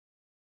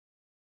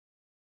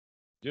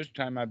This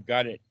time I've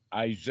got it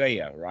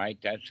Isaiah, right?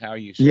 That's how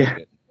you say Yeah,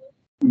 it.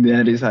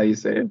 that is how you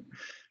say it.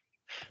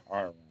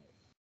 All right.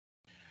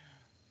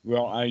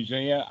 Well,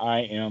 Isaiah, I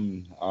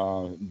am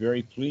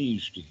very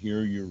pleased to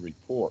hear your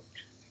report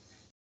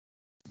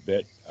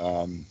that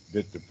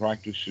the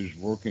practice is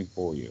working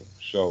for you.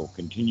 So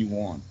continue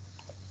on.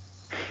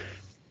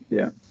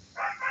 Yeah,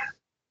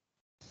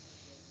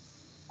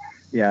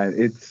 yeah.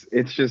 It's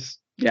just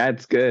yeah,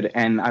 it's good.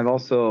 And I've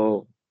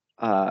also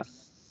uh,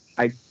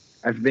 I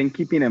I've been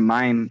keeping in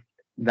mind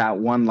that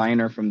one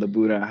liner from the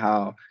Buddha,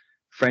 how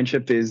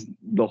friendship is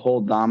the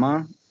whole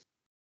Dhamma,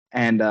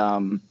 and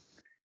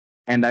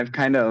and I've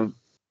kind of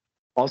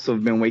also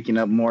been waking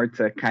up more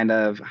to kind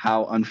of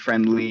how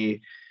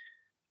unfriendly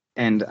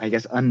and I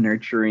guess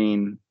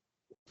unnurturing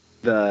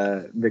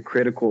the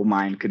critical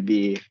mind could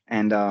be,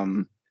 and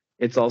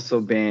it's also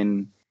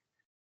been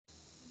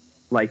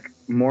like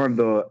more of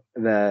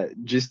the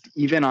just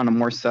even on a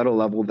more subtle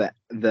level that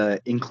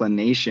the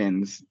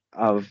inclinations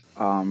of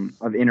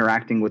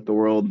interacting with the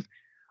world,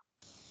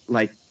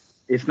 like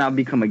it's now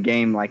become a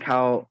game. Like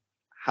how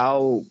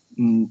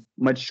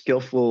much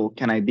skillful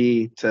can I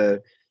be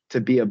to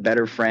be a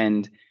better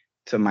friend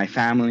to my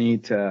family,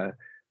 to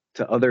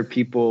other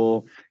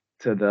people,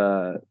 to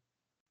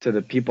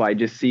the people I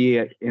just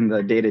see in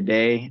the day to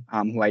day,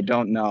 who I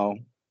don't know,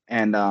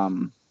 and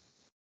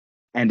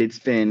and it's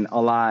been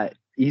a lot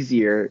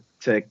easier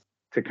to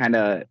kind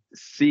of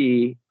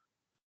see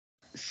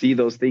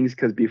those things,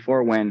 because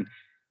before, when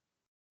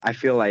I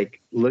feel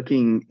like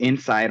looking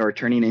inside or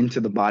turning into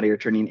the body or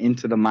turning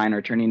into the mind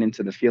or turning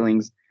into the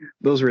feelings,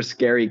 those were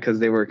scary because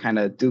they were kind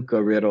of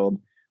dukkha riddled.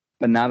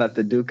 But now that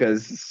the dukkha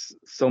is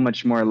so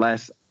much more or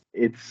less,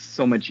 it's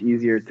so much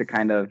easier to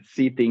kind of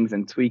see things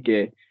and tweak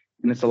it,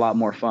 and it's a lot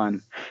more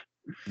fun.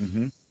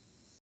 Hmm.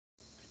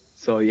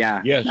 So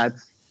yeah, Yes,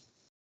 that's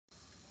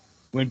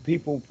when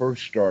people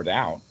first start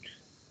out,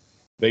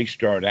 they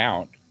start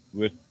out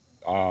with,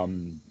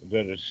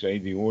 let us say,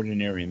 the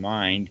ordinary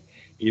mind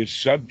is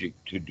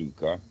subject to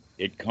dukkha.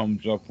 It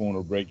comes up on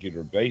a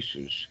regular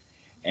basis.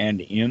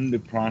 And in the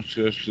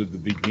process of the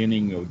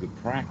beginning of the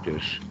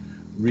practice,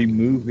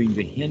 removing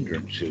the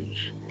hindrances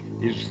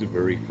is the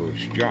very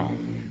first job,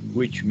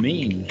 which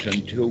means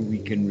until we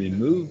can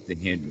remove the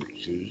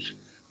hindrances,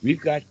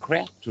 we've got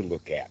crap to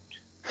look at.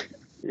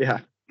 yeah.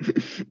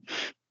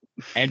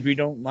 And we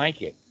don't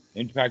like it.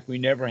 In fact, we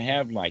never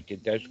have liked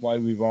it. That's why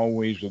we've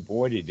always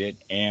avoided it.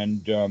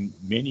 And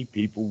many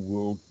people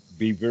will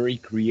be very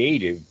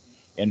creative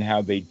in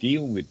how they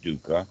deal with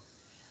dukkha.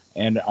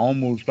 And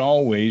almost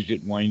always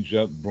it winds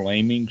up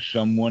blaming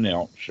someone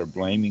else or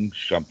blaming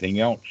something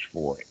else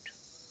for it.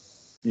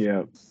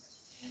 Yeah.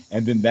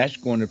 And then that's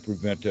going to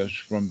prevent us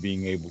from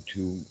being able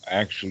to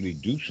actually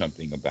do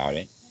something about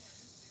it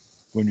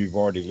when we've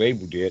already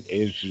labeled it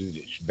as that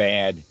it's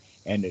bad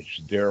and it's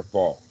their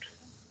fault.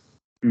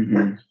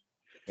 Hmm.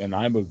 And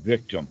I'm a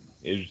victim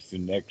is the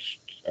next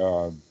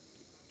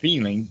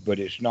feeling, but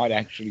it's not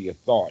actually a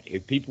thought.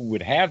 If people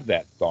would have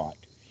that thought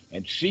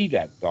and see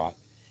that thought,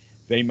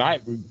 they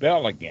might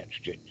rebel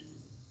against it.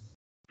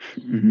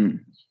 Hmm.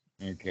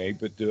 Okay,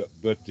 but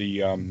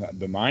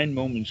the mind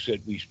moments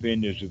that we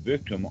spend as a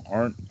victim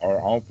are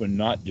often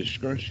not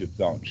discursive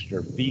thoughts;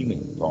 they're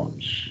feeling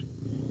thoughts,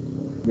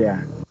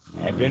 Yeah.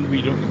 and then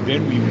we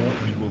want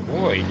to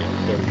avoid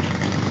those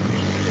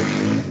feelings so we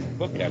don't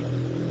look at them.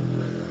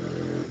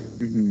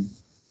 Hmm.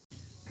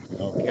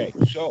 Okay,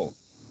 so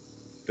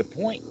the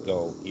point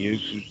though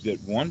is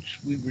that once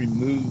we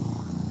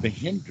remove the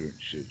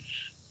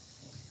hindrances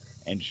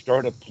and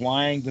start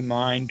applying the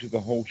mind to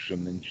the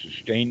wholesome and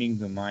sustaining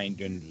the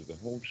mind into the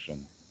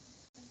wholesome,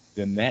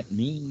 then that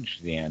means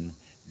then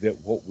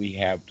that what we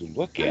have to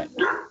look at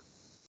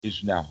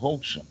is now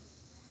wholesome.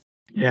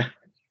 Yeah.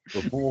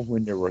 Before,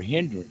 when there were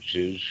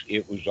hindrances,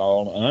 it was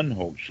all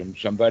unwholesome.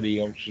 Somebody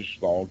else's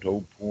fault.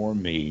 Oh, poor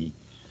me.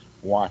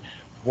 Why?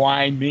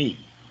 Why me?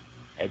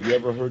 Have you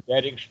ever heard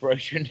that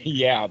expression?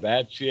 Yeah,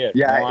 that's it.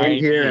 Yeah, in Why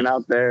here and me?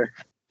 out there.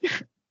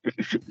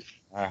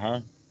 Uh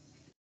huh.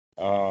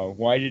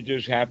 Why did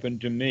this happen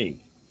to me?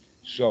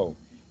 So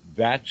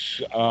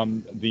that's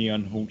the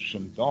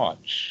unwholesome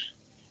thoughts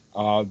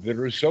that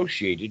are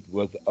associated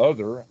with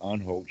other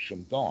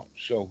unwholesome thoughts.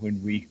 So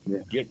when we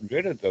Yeah. get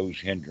rid of those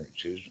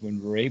hindrances,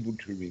 when we're able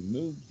to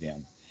remove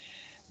them,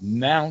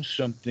 now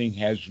something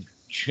has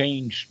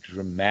changed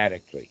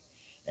dramatically.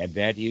 And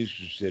that is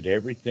that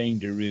everything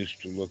there is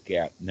to look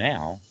at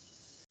now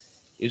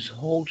is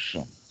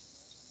wholesome.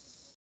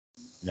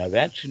 Now,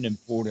 that's an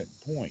important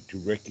point to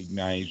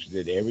recognize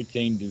that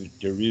everything that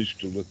there is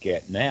to look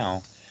at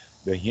now,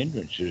 the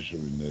hindrances are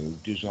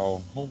removed, is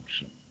all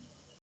wholesome,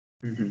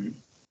 Hmm.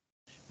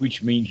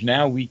 which means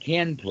now we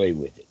can play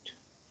with it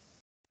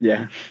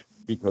Yeah.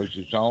 because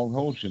it's all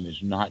wholesome,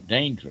 it's not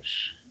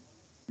dangerous.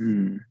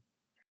 Mm.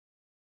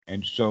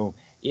 And so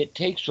it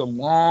takes a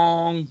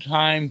long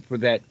time for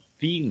that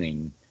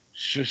feeling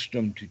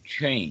system to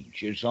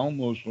change. It's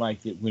almost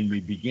like that when we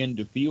begin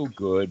to feel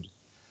good,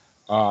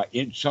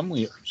 in some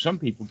way, some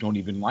people don't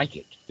even like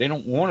it. They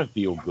don't want to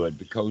feel good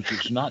because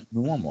it's not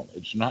normal.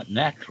 It's not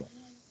natural.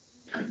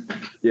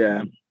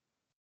 Yeah.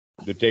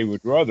 That they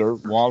would rather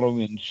wallow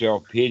in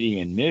self-pity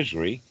and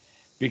misery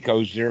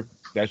because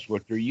that's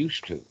what they're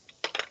used to.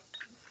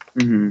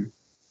 Hmm.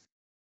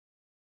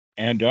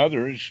 And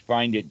others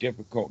find it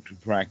difficult to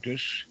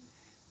practice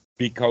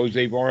because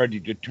they've already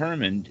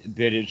determined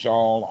that it's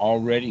all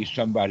already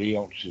somebody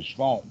else's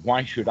fault.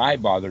 Why should I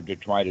bother to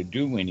try to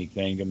do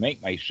anything to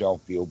make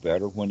myself feel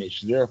better when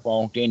it's their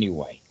fault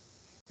anyway?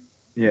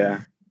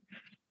 Yeah.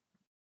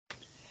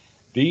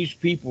 These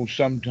people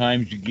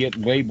sometimes get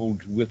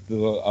labeled with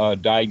the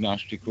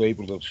diagnostic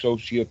label of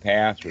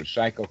sociopath or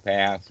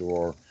psychopath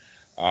or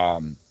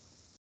um,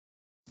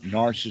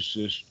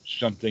 narcissist,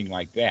 something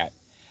like that.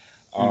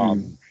 Hmm.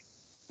 Um,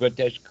 but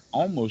that's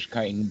almost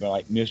kind of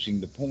like missing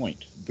the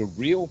point. The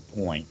real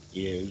point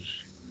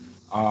is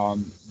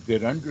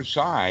that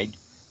underside,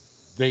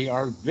 they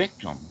are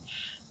victims.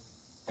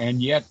 And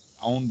yet,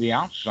 on the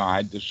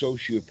outside, the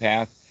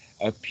sociopath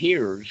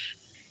appears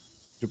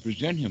to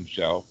present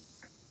himself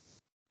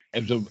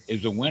as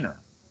a winner.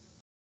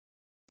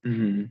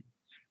 Hmm.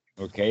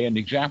 Okay, an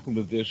example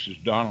of this is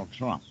Donald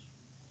Trump.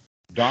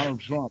 Donald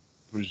Trump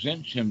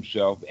presents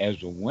himself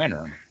as a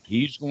winner.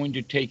 He's going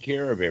to take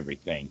care of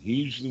everything.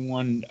 He's the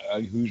one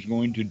who's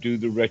going to do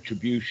the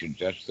retributions.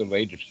 That's the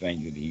latest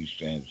thing that he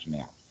says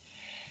now.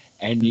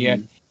 And yet,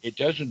 Hmm. it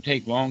doesn't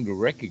take long to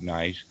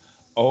recognize,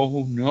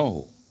 oh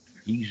no,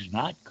 he's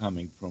not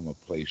coming from a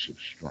place of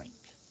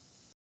strength.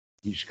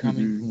 He's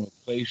coming Hmm. from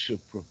a place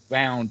of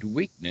profound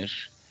weakness,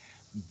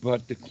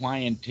 but the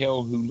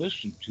clientele who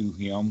listen to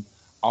him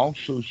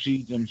also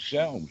see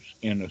themselves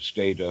in a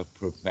state of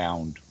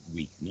profound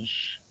weakness.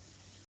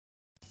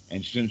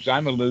 And since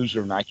I'm a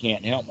loser and I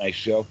can't help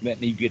myself, let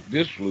me get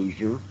this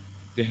loser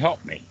to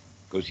help me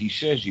because he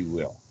says he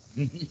will.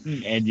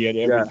 And yet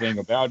Yeah. everything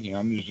about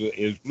him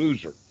is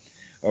loser.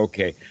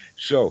 Okay,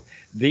 so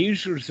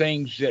these are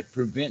things that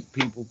prevent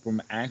people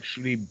from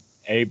actually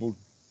able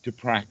to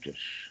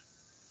practice.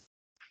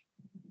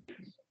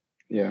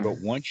 Yeah. But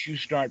once you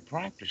start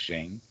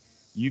practicing,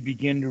 you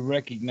begin to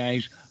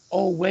recognize,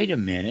 oh, wait a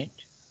minute,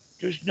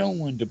 there's no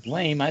one to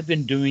blame. I've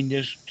been doing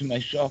this to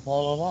myself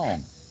all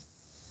along.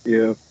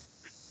 Yeah.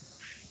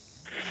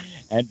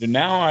 And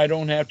now I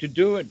don't have to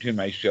do it to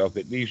myself,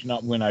 at least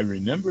not when I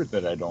remember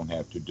that I don't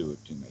have to do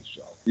it to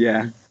myself.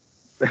 Yeah.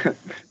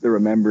 The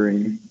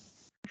remembering.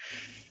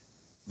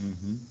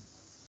 Hmm.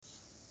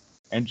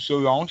 And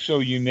so also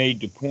you made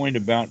the point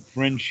about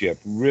friendship.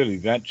 Really,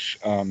 that's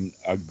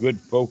a good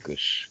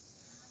focus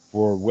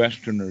for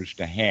Westerners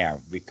to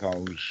have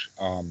because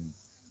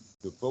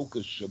the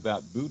focus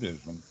about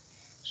Buddhism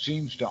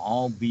seems to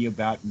all be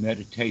about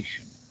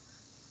meditation.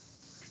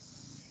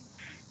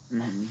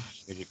 Hmm.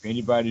 That if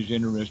anybody's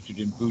interested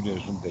in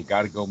Buddhism, they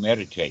got to go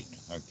meditate.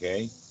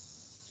 Okay,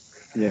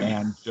 Yeah.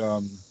 and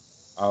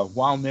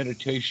while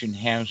meditation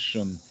has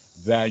some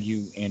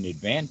value and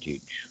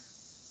advantage,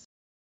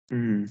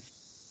 Hmm.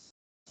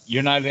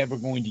 you're not ever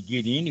going to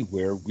get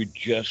anywhere with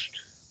just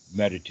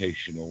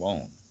meditation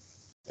alone,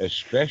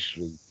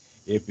 especially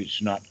if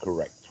it's not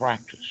correct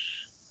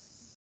practice.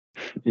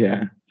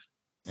 Yeah.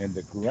 And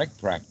the correct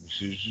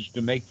practice is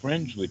to make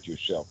friends with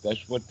yourself.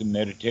 That's what the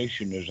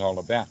meditation is all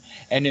about.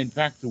 And in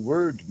fact, the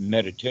word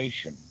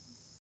meditation,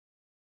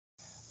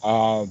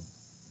 uh,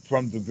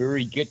 from the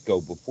very get go,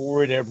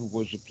 before it ever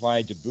was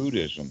applied to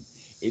Buddhism,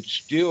 it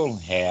still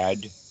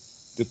had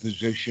the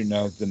position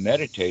of the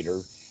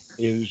meditator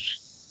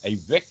is a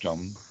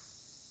victim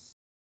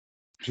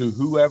to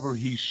whoever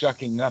he's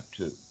sucking up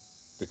to,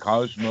 the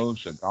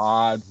cosmos, a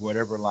god,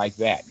 whatever like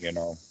that.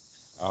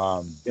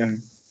 Um, Yeah.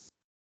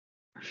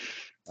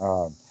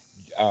 uh,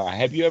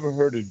 have you ever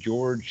heard of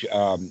George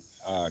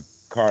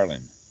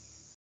Carlin?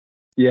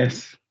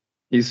 Yes.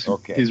 He's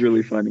Okay. he's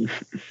really funny.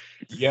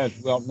 Yes,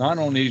 well, not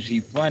only is he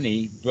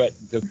funny, but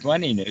the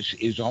funniness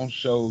is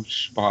also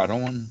spot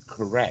on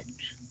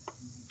correct.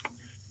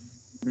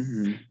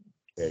 Hmm.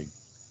 Okay.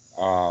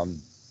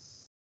 Um,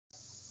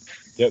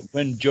 that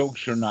when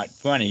jokes are not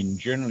funny,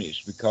 generally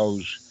it's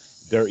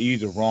because they're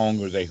either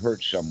wrong or they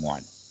hurt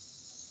someone.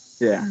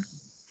 Yeah.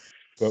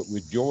 But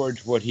with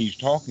George, what he's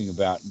talking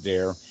about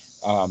there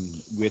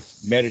with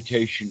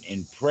meditation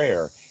and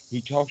prayer, he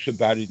talks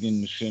about it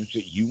in the sense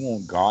that you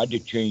want God to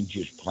change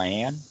his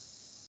plan,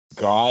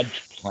 God's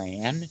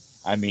plan.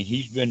 I mean,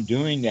 he's been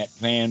doing that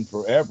plan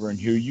forever, and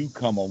here you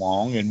come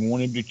along and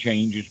want him to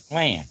change his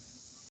plan.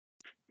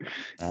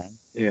 Right?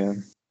 Yeah.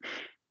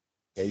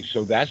 Okay,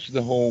 so that's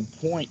the whole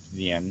point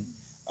then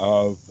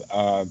of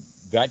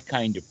that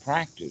kind of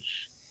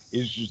practice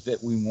is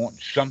that we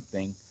want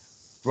something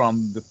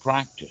from the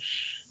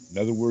practice. In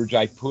other words,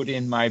 I put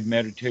in my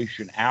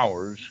meditation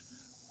hours.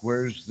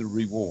 Where's the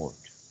reward?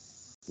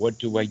 What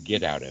do I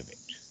get out of it?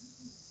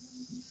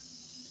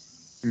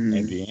 And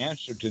Hmm. the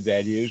answer to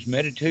that is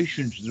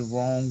meditation's the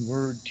wrong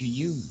word to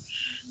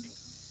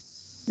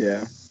use.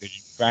 Yeah. In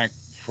fact,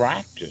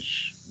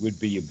 practice would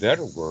be a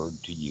better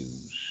word to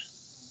use.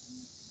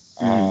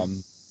 Hmm.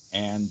 Um,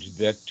 and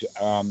that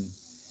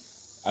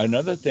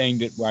another thing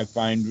that I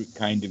find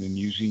kind of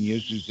amusing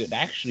is that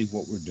actually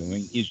what we're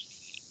doing is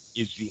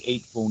is the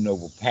Eightfold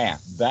Noble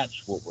Path.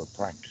 That's what we're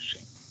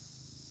practicing.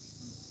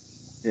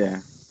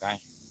 Yeah. Okay?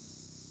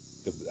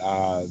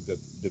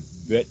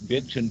 The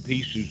bits and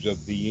pieces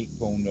of the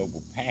Eightfold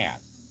Noble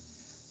Path.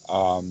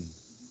 Um,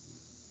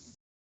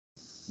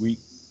 we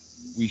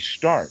we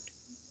start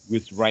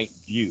with right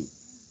view.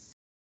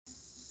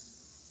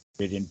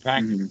 But in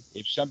fact, Hmm.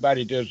 if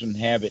somebody doesn't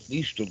have at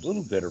least a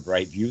little bit of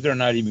right view, they're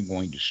not even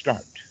going to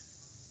start.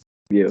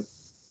 Yep.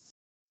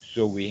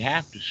 So we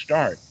have to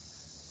start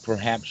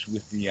perhaps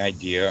with the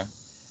idea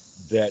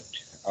that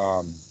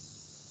um,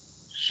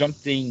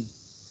 something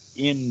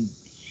in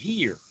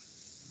here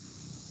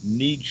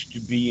needs to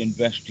be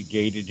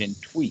investigated and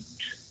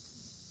tweaked.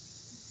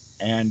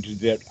 And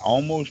that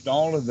almost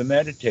all of the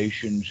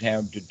meditations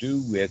have to do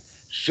with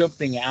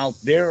something out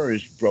there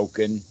is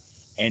broken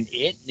and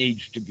it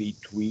needs to be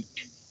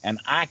tweaked, and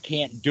I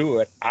can't do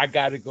it. I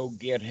got to go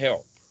get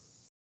help.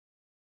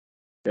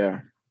 Yeah.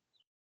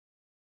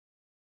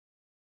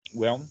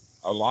 Well,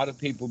 a lot of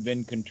people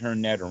then can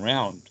turn that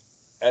around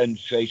and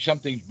say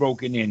something's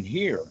broken in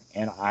here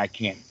and I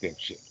can't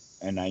fix it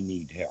and I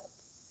need help.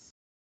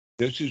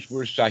 This is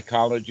where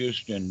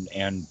psychologists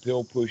and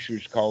pill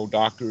pushers call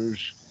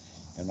doctors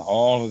and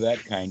all of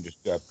that kind of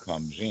stuff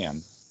comes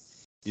in,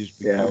 is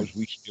Yeah. because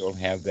we still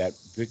have that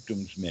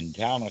victim's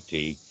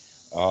mentality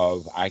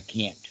of I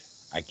can't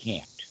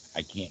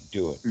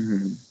do it.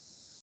 Hmm.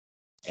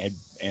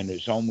 And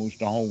it's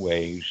almost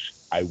always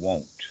I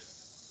won't.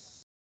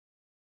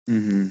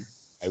 Hmm.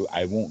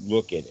 I won't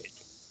look at it.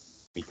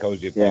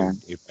 Because Yeah.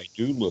 if I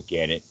do look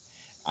at it,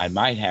 I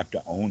might have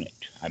to own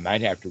it. I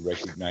might have to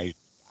recognize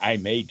I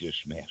made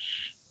this mess.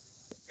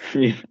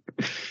 Yeah.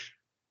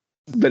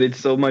 But it's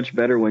so much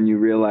better when you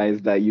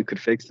realize that you could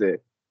fix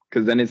it,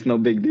 because then it's no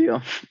big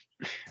deal.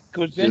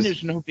 Because then Just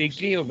it's no big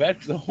deal.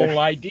 That's the whole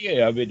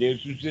idea of it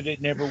is that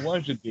it never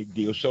was a big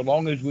deal. So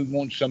long as we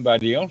want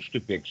somebody else to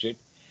fix it,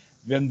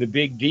 then the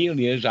big deal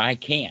is I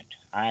can't,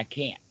 I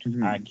can't,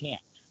 I Mhm.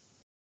 can't.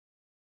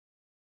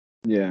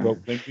 Yeah.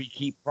 But when we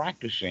keep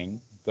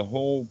practicing, the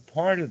whole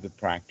part of the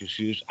practice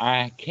is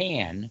I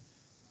can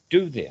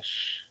do this.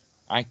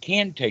 I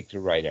can take the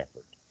right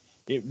effort.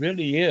 It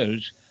really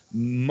is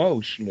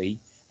mostly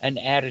an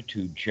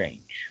attitude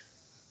change.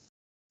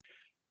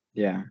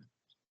 Yeah.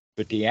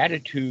 But the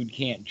attitude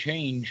can't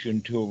change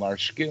until our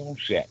skill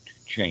set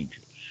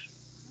changes.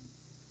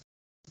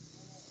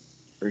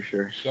 For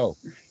sure. So,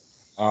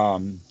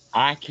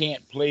 I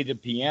can't play the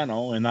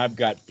piano and I've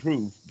got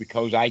proof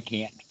because I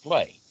can't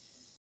play.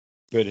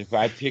 But if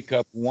I pick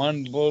up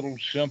one little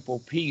simple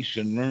piece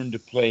and learn to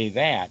play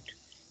that,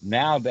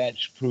 now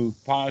that's proof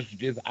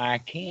positive I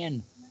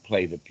can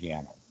play the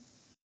piano.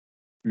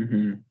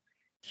 Hmm.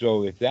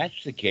 So if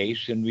that's the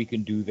case, then we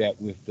can do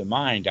that with the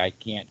mind. I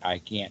can't, I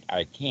can't,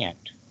 I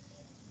can't.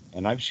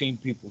 And I've seen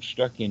people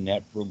stuck in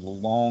that for a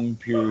long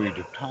period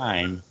of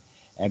time.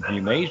 And the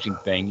amazing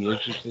thing is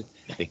that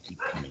they keep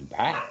coming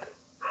back.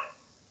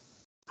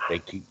 They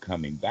keep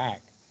coming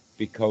back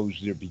because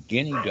they're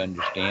beginning to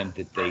understand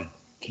that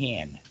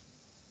can.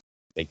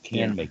 They Yeah.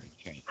 can make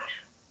a change.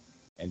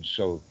 And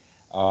so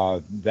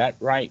that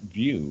right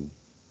view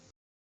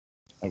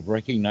of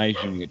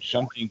recognizing that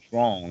something's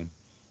wrong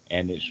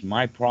and it's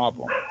my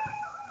problem,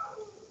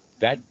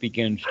 that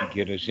begins to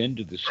get us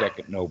into the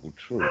second noble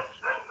truth.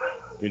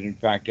 But in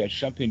fact, that's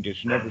something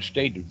that's never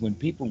stated. When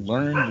people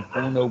learn the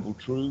Four Noble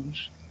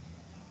Truths,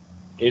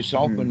 it's Hmm.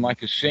 often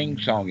like a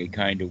sing-songy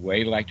kind of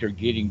way, like they're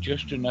getting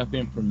just enough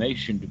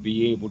information to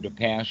be able to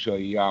pass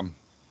a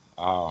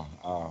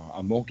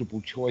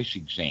multiple choice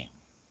exam,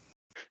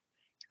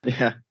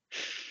 Yeah.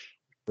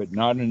 but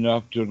not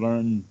enough to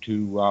learn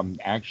to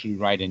actually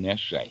write an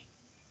essay.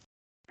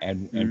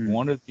 And Hmm.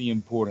 one of the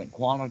important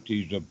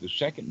qualities of the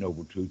second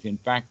noble truth, in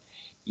fact,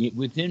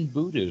 within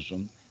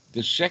Buddhism,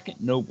 the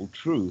second noble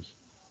truth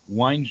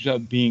winds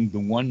up being the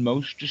one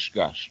most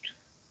discussed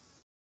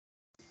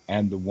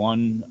and the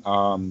one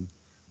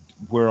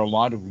where a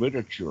lot of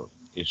literature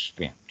is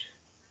spent.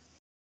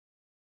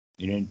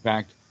 And in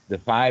fact, the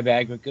five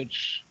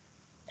aggregates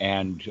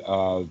and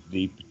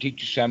the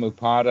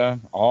Paticca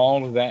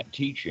all of that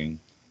teaching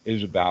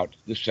is about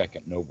the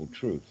second noble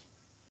truth,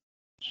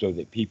 so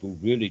that people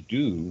really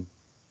do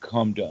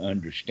come to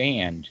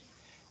understand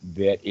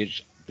that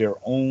it's their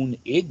own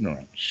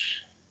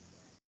ignorance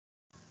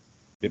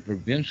that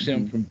prevents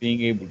them Hmm. from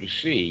being able to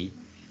see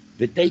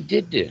that they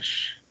did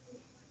this.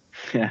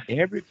 Yeah.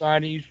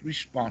 Everybody's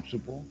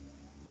responsible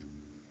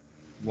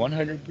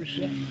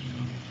 100%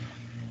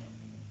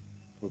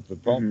 for the Hmm.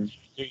 thoughts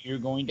that you're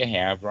going to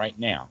have right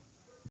now.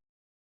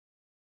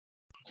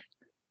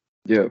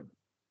 Yep.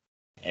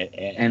 And,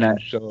 and, And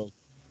and so,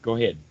 go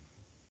ahead.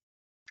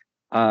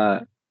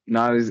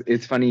 no,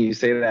 it's funny you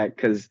say that,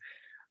 because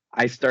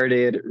I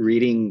started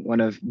reading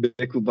one of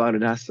Bhikkhu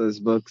Bodhisattva's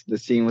books, The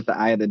Seeing with the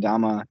Eye of the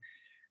Dhamma,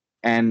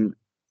 and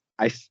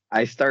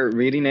I start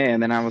reading it,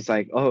 and then I was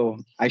like, oh,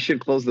 I should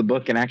close the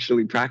book and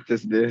actually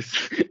practice this,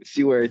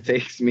 see where it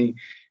takes me.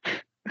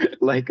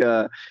 Like,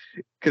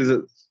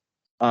 because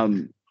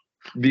um,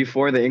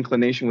 before, the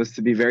inclination was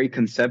to be very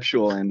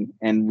conceptual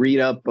and read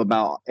up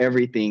about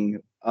everything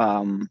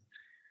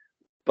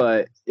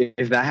But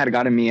if that had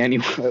gotten me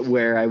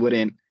anywhere, I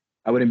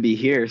wouldn't be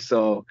here.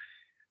 So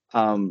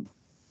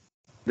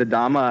the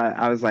Dhamma,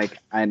 I was like,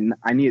 I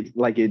need,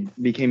 like,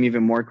 it became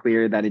even more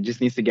clear that it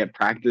just needs to get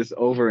practiced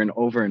over and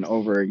over and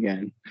over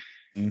again,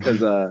 because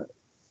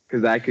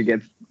Mhm. I could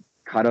get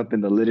caught up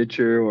in the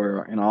literature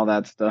or and all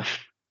that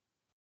stuff.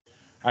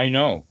 I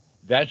know.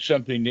 That's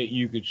something that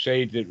you could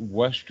say that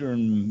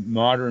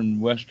modern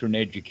Western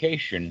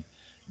education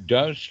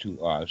does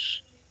to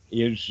us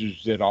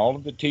is that all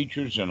of the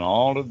teachers and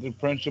all of the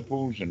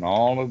principals and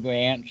all of the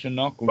aunts and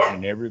uncles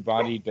and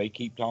everybody, they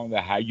keep talking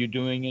about how you're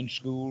doing in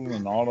school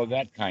and all of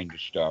that kind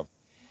of stuff,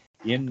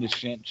 in the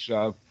sense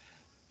of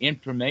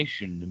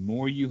information. The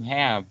more you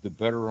have, the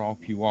better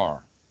off you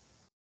are.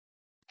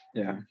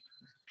 Yeah.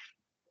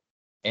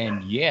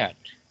 And yet,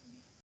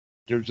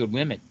 there's a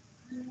limit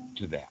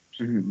to that.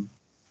 Hmm.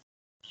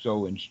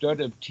 So instead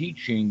of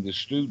teaching the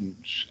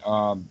students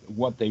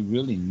what they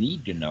really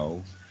need to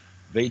know,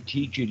 they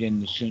teach it in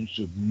the sense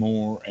of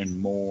more and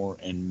more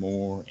and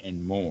more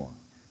and more.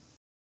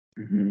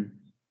 Hmm.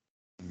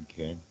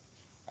 Okay.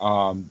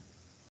 Um,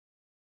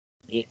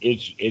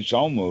 it's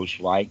almost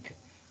like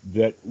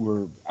that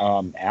we're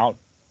out,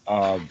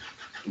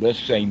 let's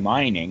say,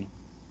 mining,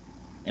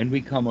 and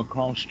we come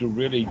across a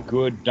really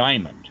good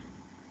diamond.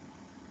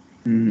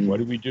 What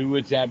Hmm. do we do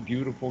with that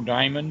beautiful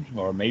diamond?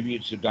 Or maybe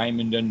it's a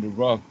diamond in the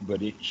rough,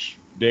 but it's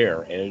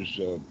there as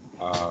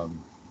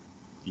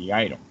the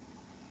item.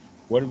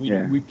 What do we do?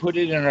 Yeah. We put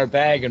it in our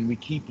bag and we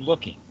keep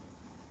looking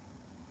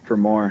For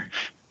more.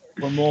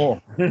 for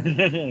more.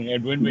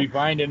 And when we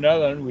find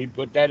another one, we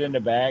put that in the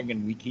bag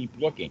and we keep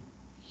looking.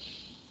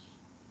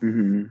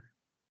 Hmm.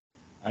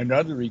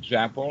 Another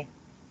example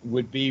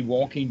would be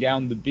walking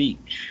down the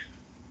beach.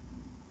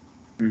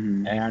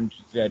 Hmm. And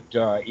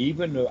that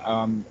even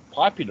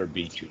popular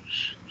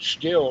beaches,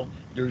 still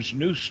there's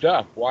new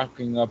stuff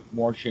washing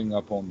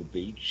up on the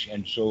beach,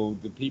 and so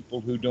the people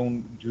who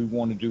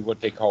want to do what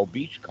they call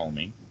beach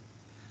combing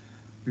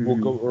will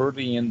Hmm. go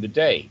early in the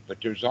day. But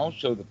there's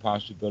also the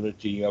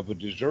possibility of a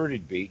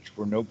deserted beach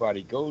where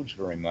nobody goes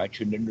very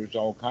much, and then there's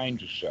all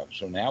kinds of stuff.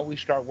 So now we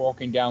start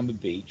walking down the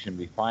beach and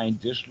we find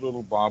this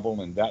little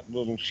bobble and that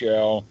little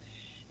shell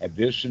and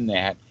this and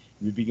that.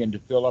 We begin to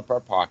fill up our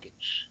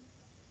pockets.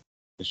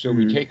 And so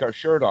we Hmm. take our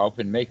shirt off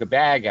and make a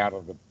bag out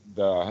of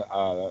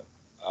uh,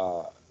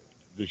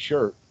 the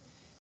shirt,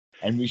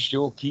 and we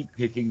still keep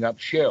picking up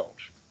shells.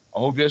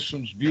 Oh, this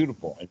one's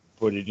beautiful, and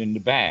put it in the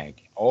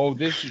bag. Oh,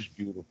 this is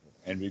beautiful,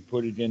 and we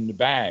put it in the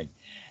bag.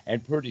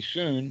 And pretty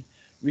soon,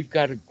 we've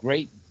got a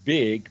great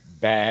big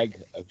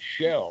bag of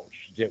shells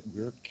that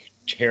we're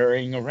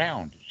carrying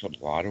around. It's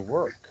a lot of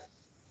work.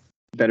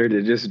 Better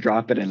to just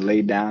drop it and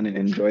lay down and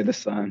enjoy the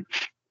sun.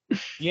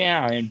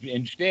 Yeah, and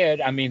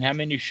instead, I mean, how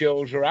many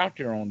shells are out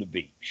there on the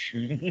beach?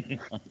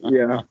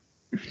 Yeah.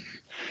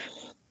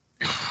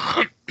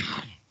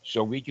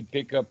 So we could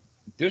pick up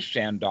this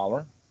sand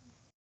dollar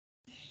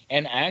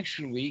and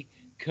actually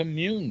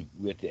commune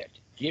with it,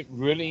 get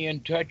really in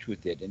touch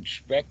with it,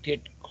 inspect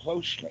it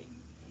closely.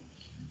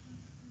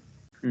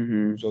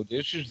 Hmm. So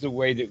this is the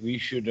way that we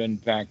should, in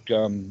fact,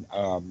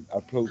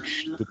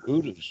 approach the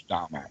Buddha's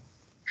Dhamma.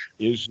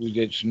 Is that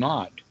it's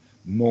not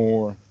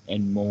more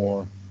and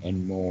more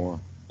and more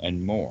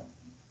and more.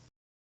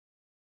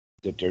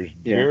 That there's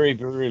Yeah. very,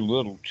 very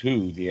little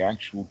to the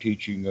actual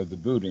teaching of the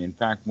Buddha. In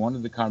fact, one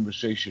of the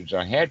conversations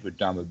I had with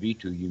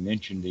Dhammavitu, you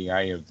mentioned the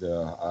eye of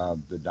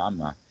the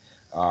Dhamma.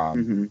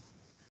 Um, Hmm.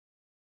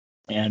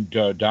 and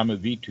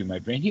Dhammavitu, my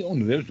friend, he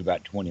only lives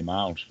about 20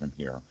 miles from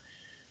here,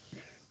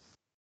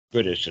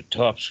 but it's a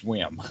tough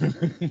swim.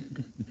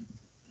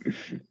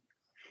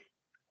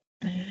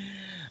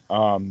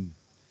 um,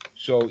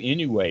 so,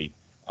 anyway,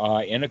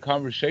 in a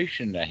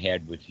conversation I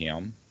had with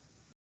him,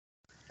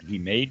 he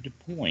made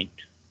the point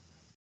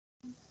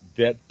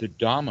that the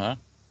Dhamma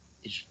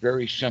is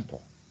very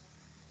simple.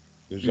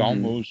 There's Hmm.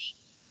 almost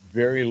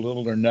very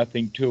little or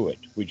nothing to it,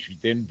 which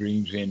then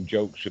brings in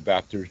jokes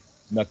about there's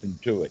nothing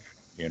to it,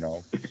 you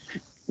know.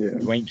 Yeah.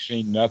 You ain't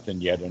seen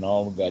nothing yet, and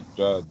all of that,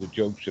 the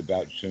jokes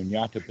about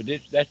sunyata, but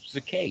that's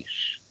the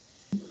case.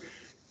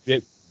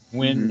 That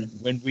Hmm.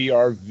 when we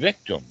are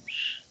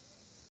victims,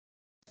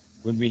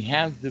 when we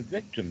have the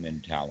victim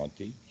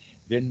mentality,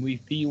 then we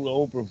feel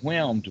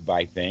overwhelmed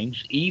by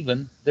things,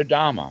 even the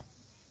Dhamma.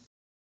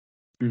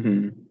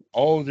 Hmm.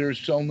 Oh, there's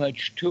so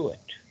much to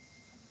it,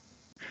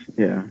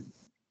 Yeah.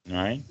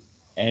 right?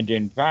 And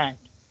in fact,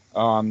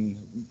 um,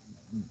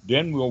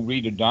 then we'll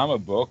read a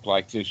Dhamma book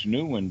like this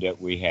new one that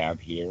we have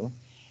here,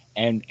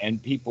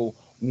 and people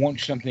want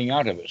something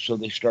out of it, so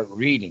they start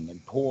reading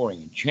and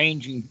pouring and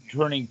changing,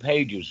 turning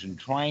pages, and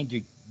trying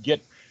to get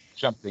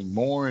something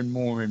more and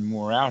more and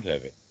more out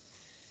of it.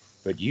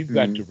 But you've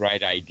got Hmm. the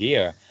right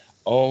idea.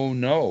 Oh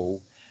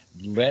no,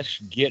 let's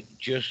get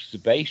just the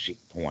basic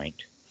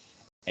point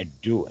and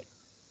do it.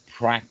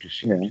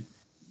 Practice it. Yeah.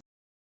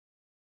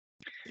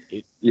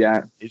 It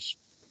Yeah. it's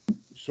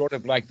sort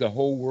of like the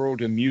whole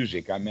world of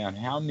music. I mean,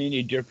 how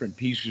many different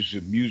pieces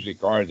of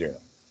music are there?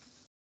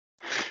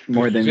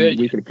 More than we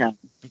Bazillion. could count.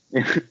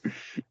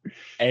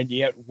 And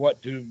yet,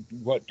 what do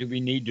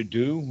we need to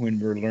do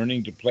when we're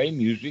learning to play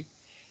music?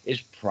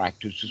 Is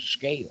practice a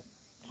scale,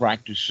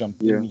 practice Yeah.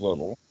 something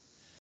little,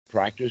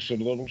 practice a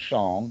little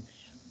song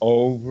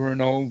over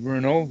and over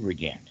and over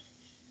again,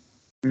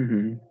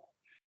 Hmm.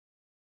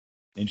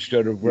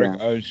 Yeah.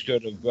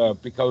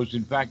 because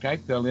in fact I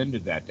fell into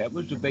that. That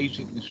was a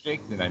basic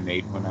mistake that I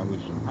made when I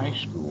was in high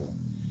school.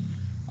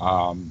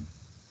 Um,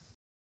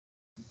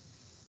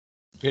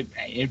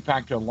 in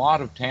fact, a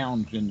lot of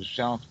towns in the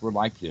South were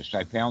like this.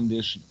 I found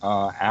this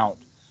out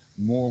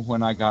more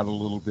when I got a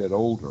little bit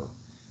older.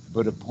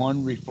 But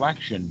upon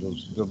reflection,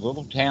 the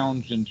little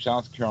towns in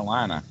South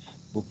Carolina,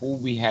 before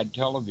we had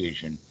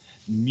television,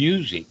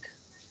 music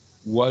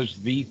was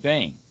the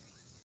thing.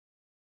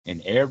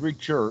 And every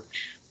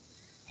church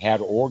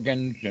had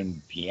organs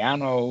and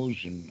pianos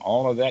and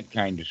all of that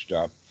kind of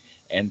stuff.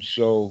 And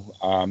so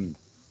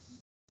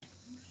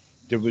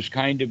there was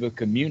kind of a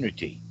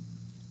community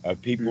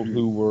of people Hmm.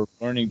 who were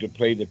learning to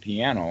play the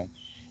piano,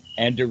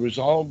 and there was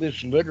all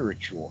this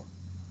literature.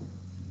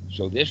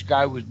 So this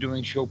guy was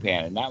doing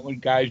Chopin, and that one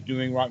guy's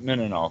doing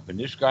Rachmaninoff, and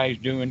this guy's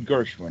doing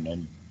Gershwin,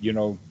 and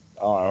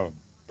uh,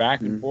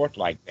 back and Hmm. forth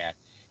like that.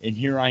 And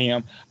here I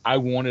am. I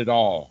want it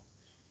all.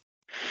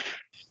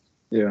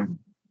 Yeah.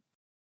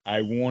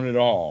 I want it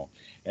all.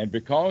 And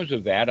because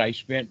of that, I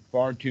spent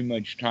far too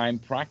much time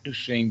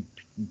practicing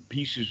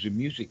pieces of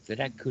music that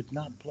I could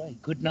not play,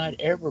 could not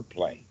ever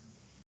play,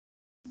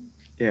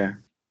 Yeah.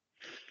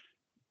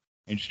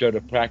 instead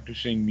of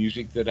practicing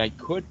music that I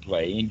could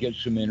play and get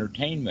some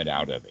entertainment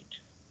out of it.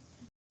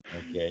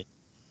 Okay.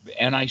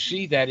 And I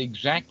see that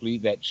exactly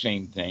that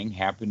same thing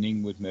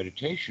happening with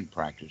meditation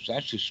practice.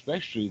 That's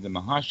especially the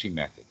Mahasi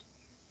method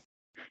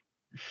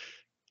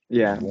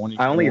Yeah. of wanting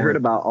I only heard more.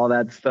 about all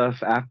that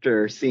stuff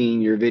after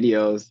seeing your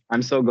videos.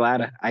 I'm so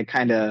glad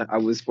I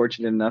was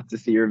fortunate enough to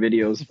see your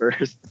videos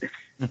first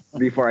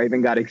before I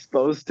even got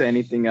exposed to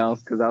anything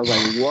else, because I was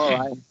like, whoa,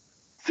 I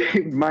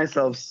saved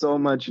myself so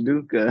much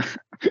dukkha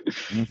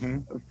Hmm.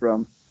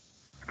 from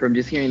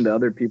just hearing the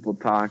other people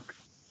talk.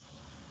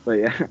 But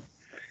yeah,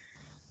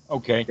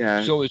 Okay, yeah,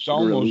 so it's the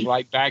almost relief.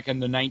 like back in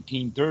the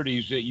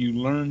 1930s that you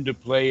learned to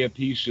play a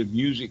piece of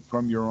music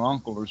from your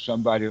uncle or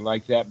somebody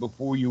like that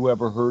before you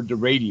ever heard the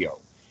radio.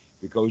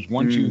 Because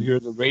once you Mm, hear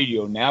the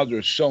radio, now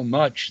there's so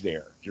much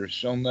there. There's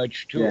so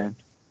much to it. yeah.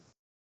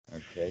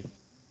 Okay,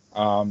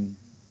 um,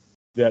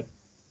 that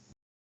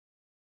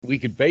we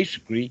could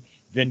basically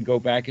then go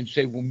back and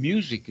say, well,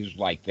 music is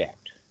like that.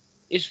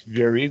 It's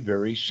very,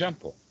 very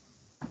simple.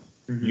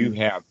 You Hmm.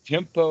 have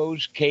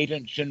tempos,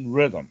 cadence, and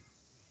rhythm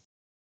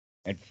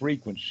and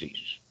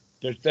frequencies.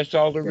 That's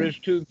all there Yeah. is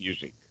to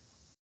music.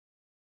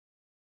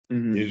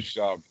 Hmm. Is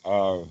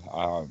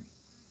the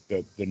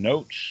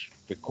notes,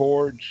 the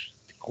chords,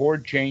 the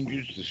chord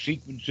changes, the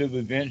sequence of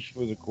events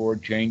for the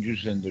chord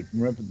changes, and the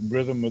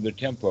rhythm of the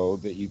tempo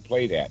that you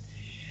played at.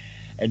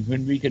 And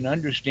when we can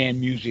understand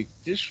music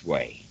this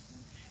way,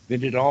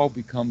 then it all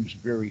becomes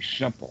very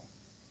simple.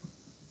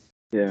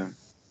 Yeah.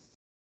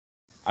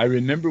 I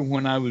remember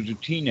when I was a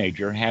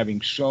teenager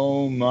having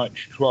so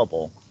much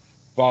trouble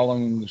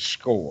following the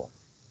score,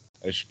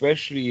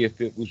 especially if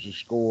it was a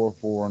score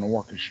for an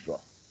orchestra,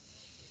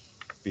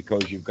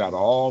 because you've got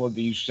all of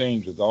these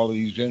things with all of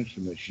these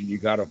instruments, and you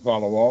got to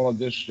follow all of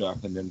this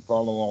stuff and then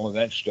follow all of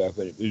that stuff,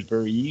 and it was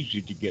very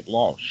easy to get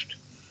lost.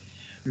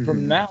 From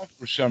Hmm. now,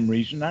 for some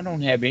reason, I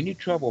don't have any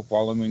trouble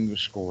following the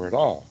score at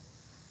all.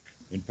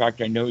 In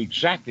fact, I know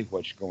exactly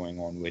what's going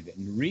on with it,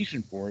 and the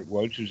reason for it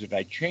was is that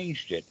I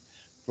changed it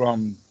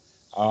from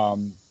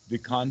the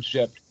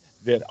concept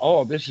that,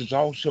 oh, this is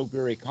all so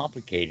very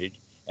complicated,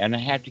 and I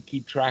have to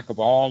keep track of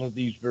all of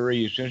these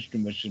various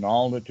instruments and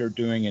all that they're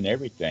doing and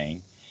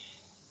everything,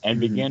 and Hmm.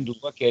 begin to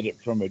look at it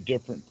from a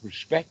different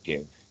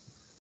perspective.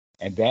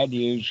 And that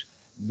is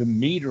the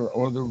meter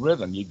or the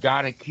rhythm. You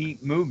got to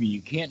keep moving.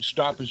 You can't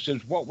stop and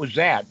says, "What was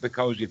that?"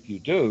 Because if you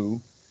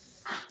do,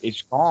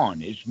 it's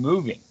gone. It's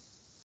moving.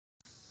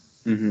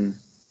 Hmm.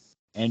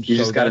 And You so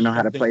just got to that's know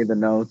how to something. play the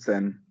notes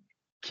and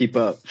keep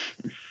up.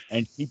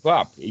 And keep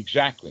up.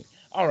 Exactly.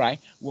 All right.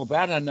 Well,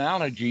 that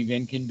analogy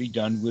then can be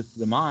done with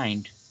the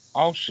mind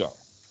also.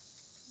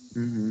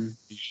 Hmm.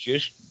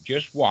 It's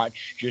just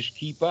watch. Just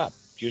keep up.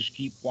 Just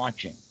keep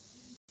watching.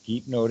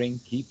 Keep noting.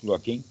 Keep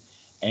looking,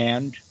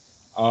 and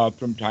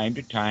from time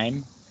to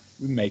time,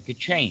 we make a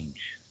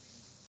change.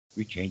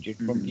 We change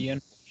it from Hmm. the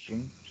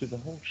unwholesome to the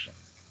wholesome.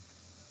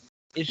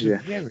 It's a Yeah.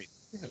 very,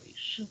 very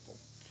simple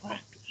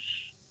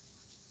practice.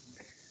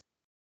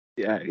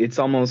 Yeah, it's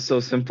almost so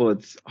simple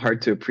it's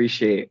hard to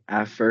appreciate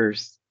at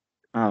first.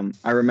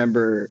 I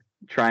remember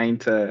trying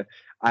to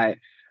I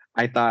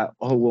I thought,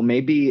 oh well,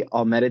 maybe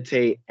I'll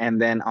meditate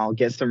and then I'll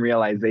get some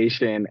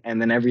realization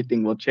and then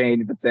everything will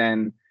change. But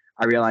then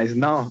I realized,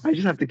 no, I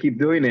just have to keep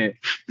doing it.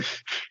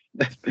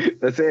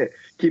 That's it.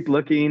 Keep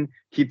looking,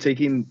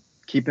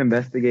 keep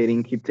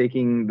investigating, keep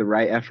taking the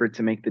right effort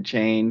to make the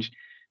change.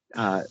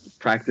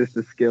 Practice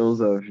the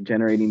skills of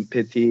generating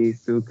piti,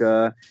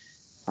 sukha,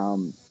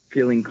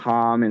 feeling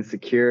calm and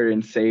secure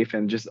and safe,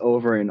 and just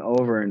over and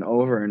over and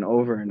over and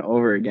over and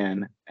over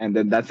again. And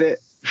then that's it.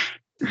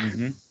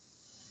 Mm-hmm.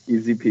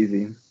 Easy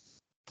peasy.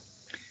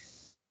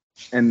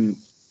 And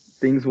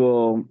things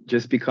will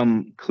just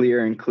become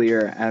clear and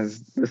clear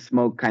as the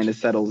smoke kind of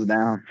settles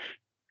down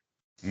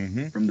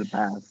Mm-hmm. from the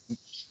past.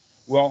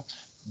 Well,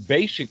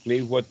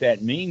 basically, what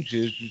that means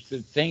is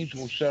that things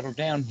will settle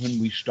down when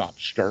we stop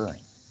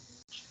stirring.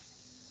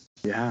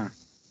 Yeah.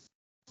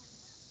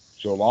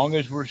 So long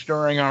as we're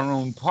stirring our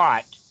own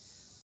pot,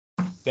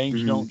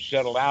 things Hmm. don't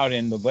settle out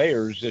in the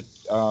layers that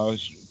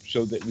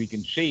so that we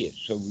can see it.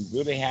 So we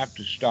really have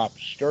to stop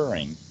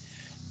stirring.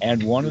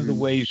 And one of the Hmm.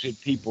 ways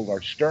that people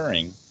are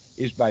stirring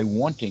is by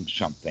wanting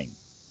something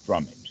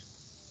from it.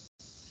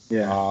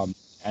 Yeah.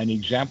 An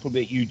example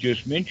that you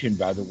just mentioned,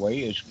 by the way,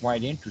 is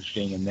quite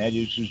interesting, and that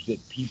is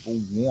that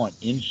people want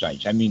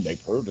insights. I mean,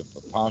 they've heard of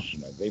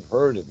Vipassana, they've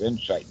heard of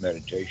insight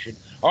meditation.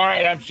 All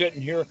right, I'm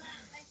sitting here.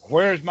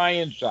 Where's my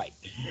insight?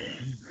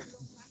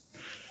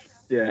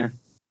 Yeah.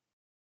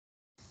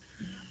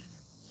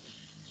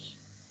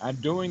 I'm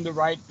doing the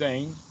right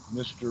thing,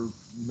 Mr.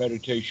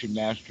 Meditation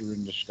Master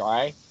in the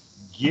Sky.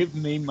 Give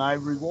me my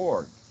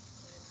reward.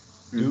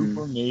 Do Hmm.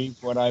 for me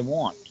what I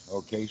want.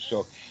 Okay,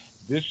 so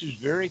this is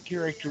very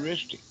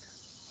characteristic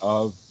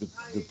of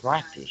the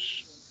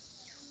practice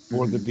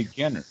for the Hmm.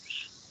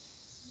 beginners.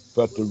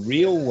 But the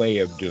real way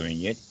of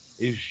doing it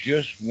is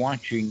just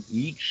watching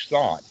each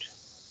thought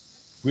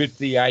with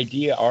the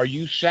idea, are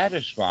you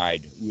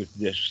satisfied with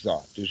this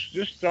thought? Does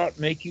this thought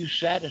make you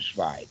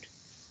satisfied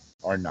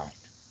or not?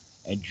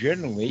 And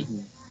generally,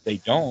 Hmm. they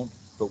don't,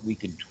 but we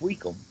can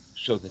tweak them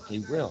so that they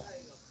will.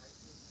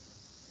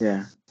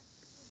 Yeah.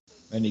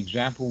 An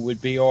example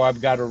would be, oh,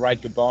 I've got to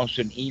write the boss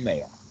an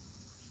email.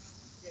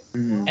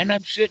 Hmm. And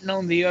I'm sitting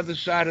on the other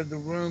side of the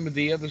room or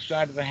the other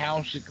side of the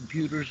house, the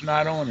computer's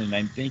not on, and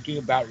I'm thinking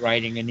about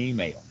writing an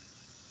email.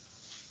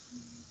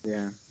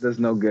 Yeah. Does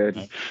no good.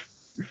 Right?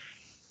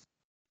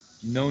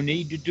 No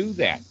need to do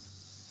that.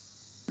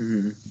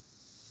 Hmm.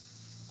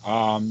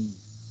 Um,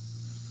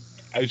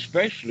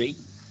 Especially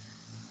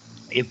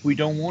if we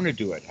don't want to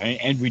do it.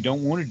 And we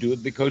don't want to do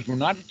it because we're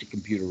not at the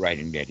computer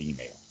writing that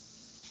email.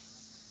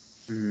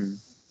 Hmm.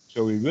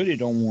 So we really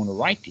don't want to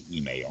write the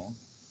email.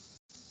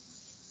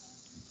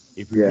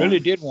 If we Yeah. really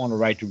did want to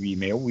write the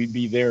email, we'd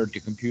be there at the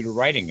computer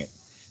writing it.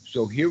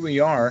 So here we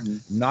are, Hmm.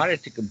 not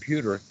at the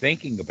computer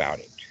thinking about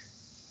it.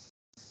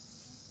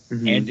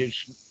 Hmm.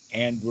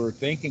 And we're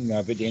thinking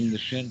of it in the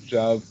sense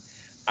of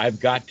I've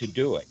got to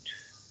do it,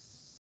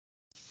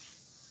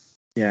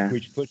 Yeah.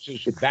 which puts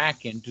us It's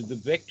back into the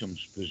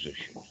victim's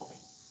position.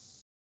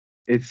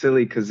 it's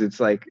silly because it's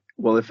like,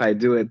 well, if I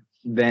do it,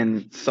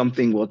 then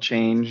something will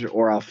change,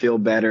 or I'll feel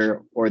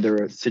better, or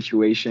the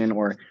situation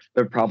or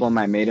the problem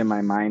I made in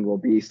my mind will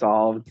be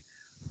solved.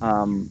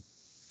 Um,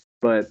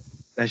 but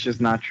that's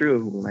just not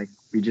true. Like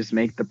we just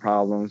make the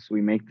problems,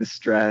 we make the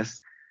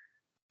stress,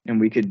 and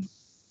we could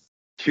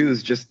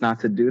choose just not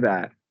to do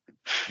that.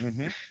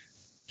 Mm-hmm.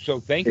 So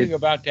thinking It,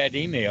 about that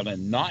email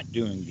and not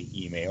doing the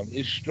email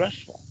is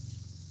stressful.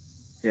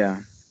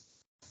 yeah.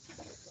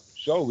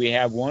 So we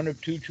have one of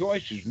two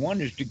choices.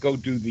 One is to go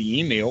do the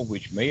email,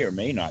 which may or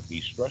may not be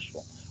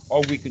stressful,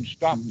 or we can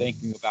stop Mhm.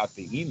 thinking about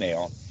the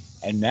email,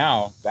 and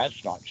now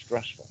that's not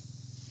stressful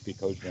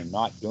because we're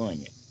not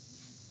doing it.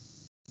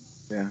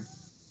 Yeah.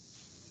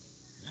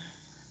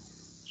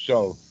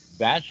 So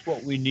that's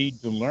what we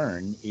need to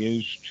learn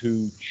is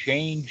to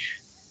change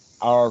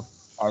our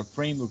our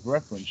frame of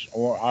reference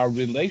or our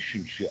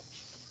relationship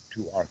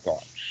to our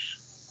thoughts.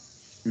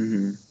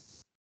 Hmm.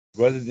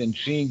 Rather than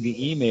seeing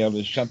the email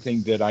as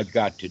something that I've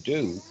got to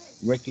do,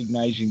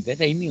 recognizing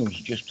that email is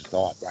just a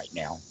thought right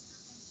now.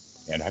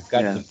 And I've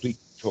got Yeah. complete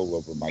control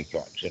over my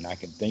thoughts, and I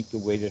can think the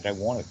way that I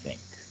want to think.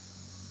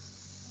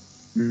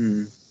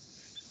 Hmm.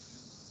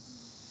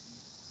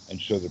 And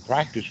so the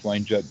practice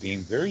winds up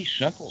being very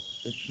simple.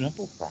 It's a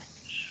simple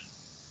practice.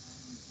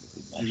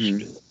 We must Hmm.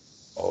 do it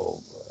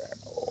over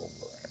and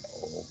over and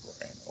over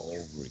and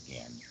over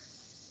again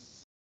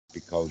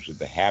because of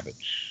the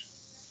habits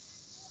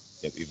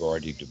that we've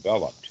already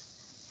developed,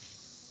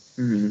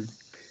 Hmm.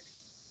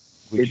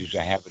 which is a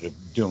It's habit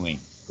of doing.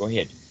 Go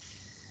ahead.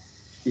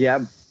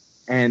 yeah.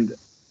 And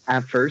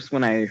at first,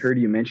 when I heard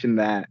you mention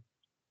that,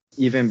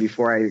 even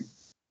before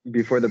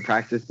the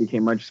practice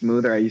became much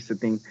smoother, I used to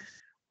think,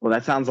 well,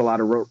 that sounds a lot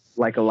of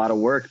like a lot of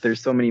work.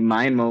 There's so many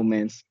mind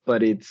moments,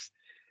 but it's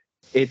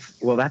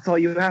well, that's all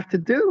you have to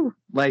do.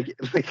 Like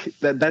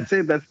that's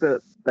it.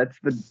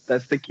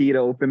 That's the key to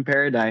open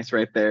paradise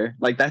right there.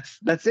 Like that's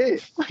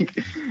it.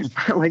 Like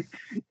like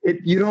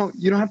you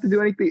don't have to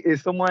do anything.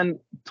 If someone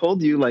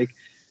told you like,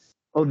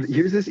 oh,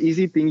 here's this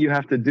easy thing you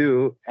have to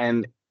do,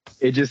 and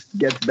it just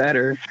gets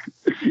better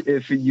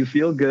if you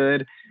feel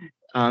good.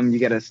 You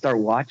got to start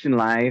watching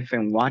life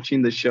and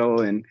watching the show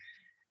and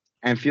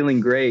feeling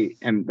great,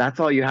 and that's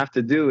all you have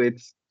to do.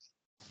 It's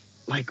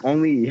like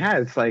only yeah,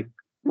 it's like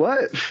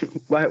what?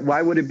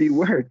 Why would it be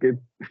work?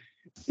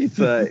 It's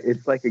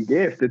like a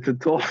gift. It's a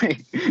toy.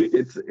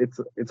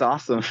 It's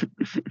awesome.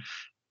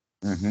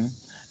 Hmm.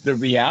 The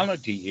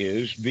reality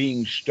is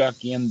being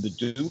stuck in the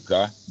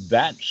dukkha,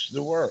 that's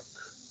the work.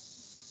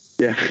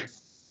 Yeah.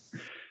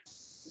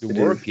 The It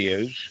is. work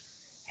is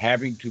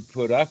having to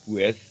put up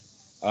with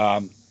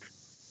um,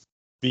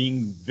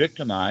 being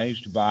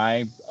victimized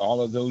by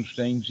all of those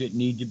things that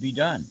need to be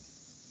done.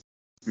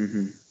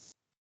 Hmm.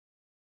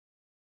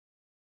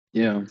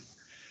 Yeah.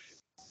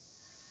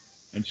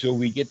 And so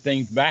we get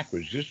things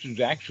backwards. This is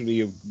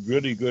actually a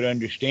really good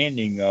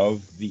understanding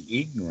of the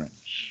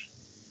ignorance,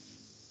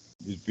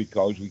 is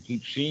because we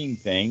keep seeing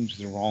things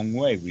the wrong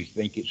way. We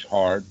think it's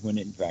hard when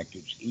in fact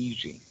it's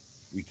easy.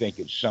 We think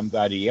it's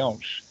somebody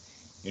else,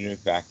 and in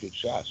fact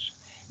it's us.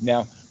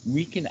 Now,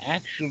 we can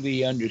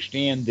actually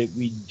understand that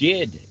we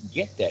did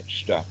get that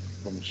stuff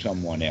from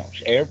someone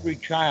else. Every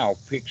child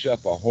picks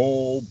up a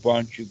whole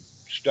bunch of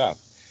stuff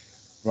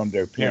from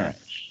their Yeah.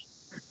 parents,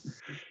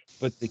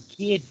 but the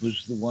kid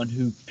was the one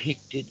who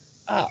picked it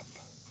up.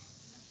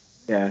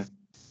 Yeah.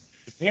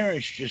 The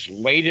parents just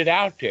laid it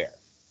out there.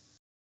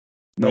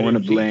 No But one it to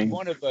was each blame.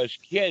 one of us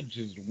kids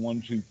is the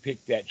ones who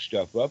pick that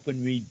stuff up,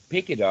 and we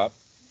pick it up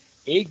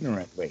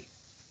ignorantly.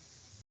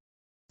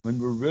 When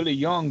we're really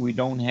young, we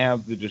don't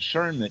have the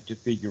discernment to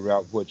figure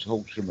out what's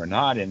wholesome or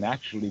not, and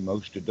actually,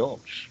 most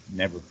adults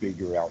never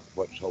figure out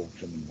what's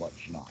wholesome and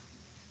what's not.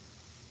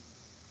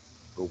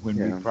 But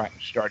when we Yeah.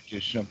 start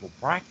this simple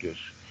practice,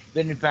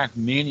 then in fact,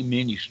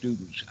 many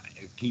students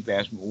keep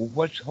asking, well,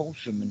 what's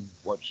wholesome and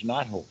what's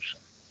not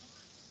wholesome?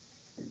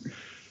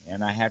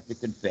 And I have to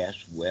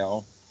confess,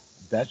 well,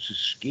 that's a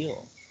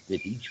skill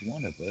that each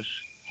one of us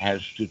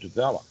has to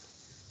develop,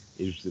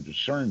 is the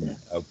Yeah. discernment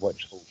of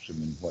what's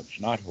wholesome and what's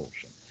not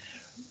wholesome.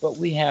 But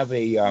we have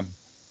a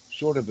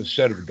sort of a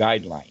set of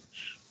guidelines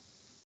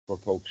for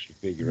folks to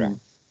figure Hmm. out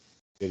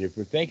that if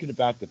we're thinking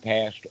about the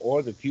past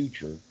or the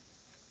future,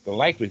 the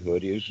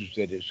likelihood is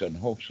that it's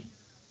unwholesome.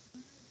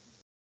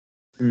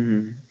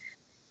 Hmm.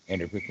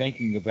 And if we're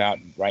thinking about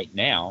right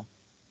now,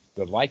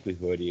 the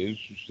likelihood is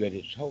that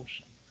it's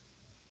wholesome.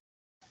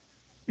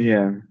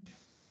 Yeah.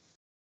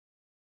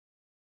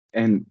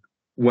 And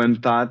when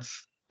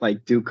thoughts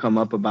like do come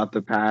up about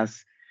the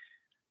past,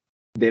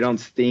 they don't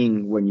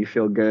sting when you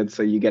feel good.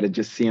 So you got to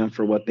just see them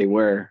for what they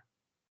were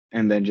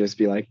and then just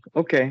be like,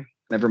 okay,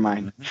 never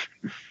mind. Mhm.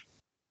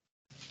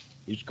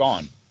 It's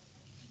gone.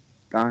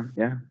 Gone.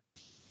 Yeah.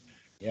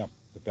 Yeah,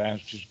 the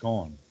past is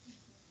gone.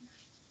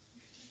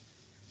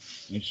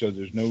 And so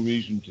there's no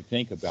reason to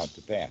think about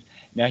the past.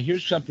 Now,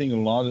 here's something a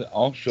lot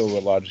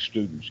of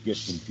students get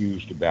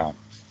confused about,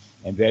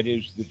 and that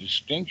is the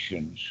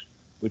distinctions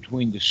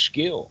between the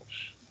skills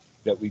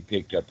that we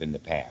picked up in the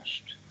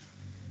past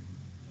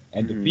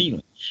and the Hmm.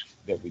 feelings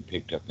that we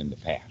picked up in the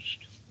past.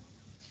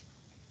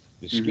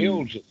 The Hmm.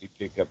 skills that we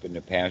pick up in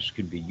the past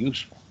can be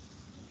useful.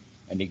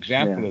 An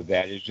example Yeah. of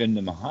that is in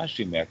the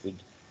Mahasi method,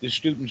 the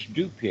students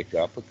do pick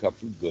up a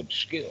couple of good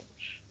skills,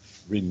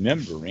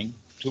 remembering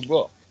to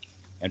look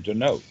and to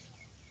note.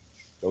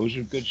 Those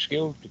are good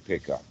skills to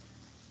pick up.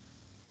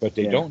 But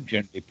they Yeah. don't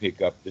generally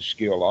pick up the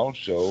skill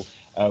also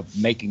of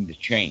making the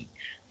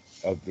change,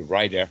 of the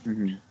right effort,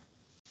 Hmm.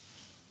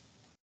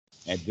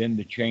 and then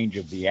the change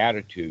of the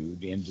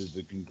attitude into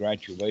the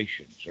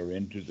congratulations or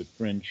into the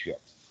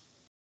friendship.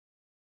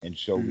 And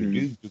so we Hmm.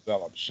 do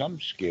develop some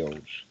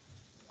skills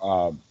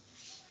uh,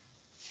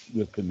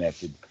 with the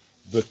method,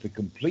 but the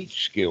complete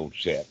skill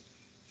set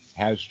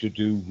has to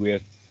do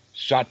with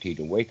sati,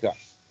 to wake up,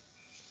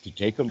 to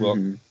take a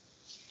look, Hmm.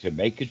 to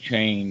make a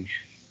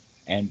change,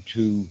 and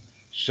to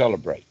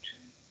celebrate.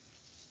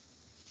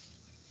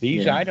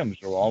 These Yeah.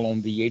 items are all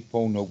on the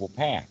Eightfold Noble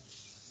Path.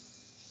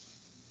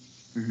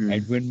 Hmm.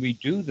 And when we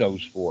do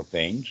those four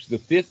things, the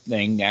fifth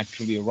thing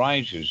naturally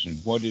arises.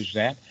 And what is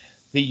that?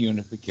 The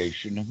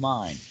unification of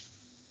mind.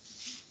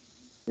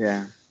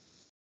 Yeah.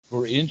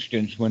 For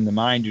instance, when the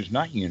mind is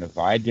not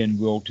unified, then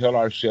we'll tell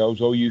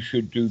ourselves, oh, you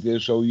should do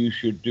this, oh, you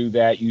should do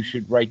that, you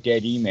should write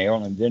that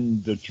email. And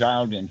then the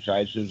child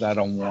inside says, I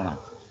don't want to.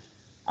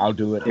 I'll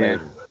do it Yeah.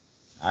 later.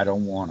 I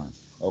don't want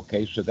to.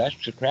 Okay, so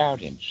that's the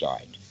crowd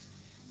inside.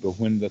 But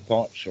when the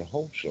thoughts are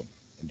wholesome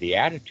and the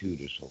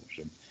attitude is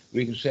wholesome,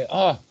 we can say,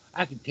 oh,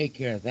 I can take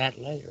care of that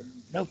later.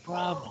 No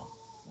problem.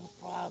 No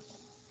problem.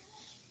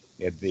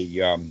 If the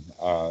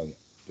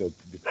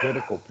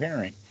critical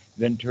parent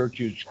then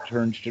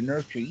turns to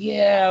nurture.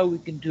 Yeah, we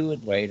can do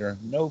it later.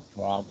 No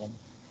problem.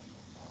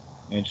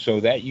 And so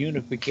that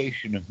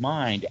unification of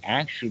mind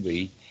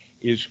actually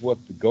is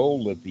what the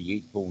goal of the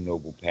Eightfold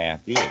Noble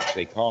Path is.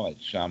 They call it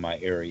Sama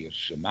Area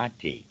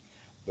Samadhi,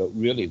 but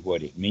really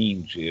what it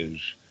means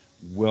is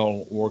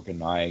well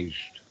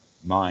organized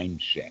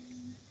mindset.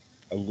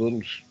 A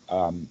little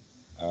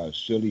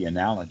silly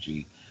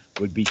analogy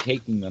would be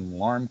taking an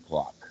alarm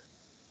clock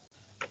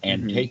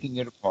and Hmm. taking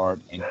it apart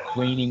and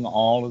cleaning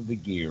all of the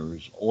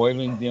gears,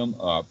 oiling them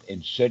up,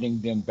 and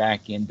setting them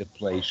back into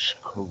place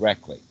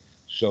correctly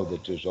so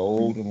that this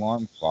old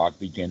alarm clock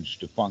begins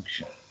to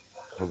function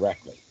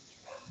correctly.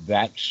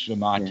 That's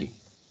Yeah. samadhi.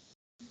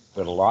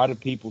 But a lot of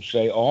people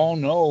say, oh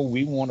no,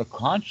 we want to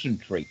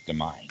concentrate the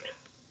mind.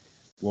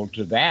 Well,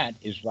 to that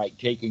is like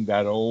taking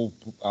that old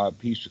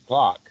piece of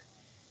clock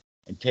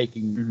and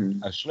taking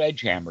Hmm. a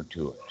sledgehammer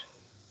to it.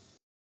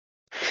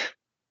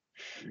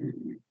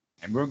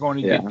 And we're going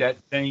to get Yeah. that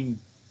thing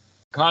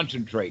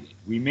concentrated.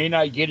 We may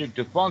not get it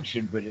to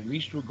function, but at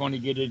least we're going to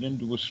get it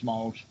into a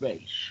small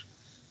space.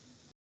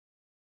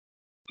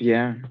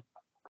 Yeah.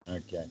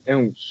 Okay.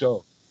 And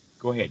So,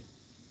 go ahead.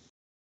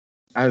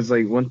 I was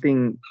like, one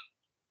thing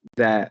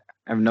that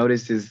I've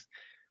noticed is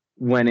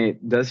when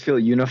it does feel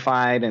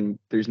unified and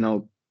there's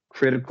no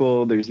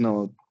critical, there's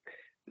no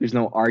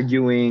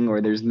arguing,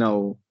 or there's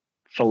no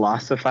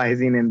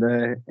philosophizing in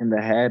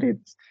the head.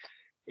 It's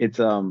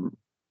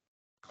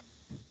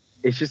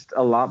it's just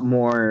a lot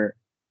more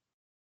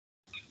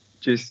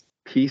just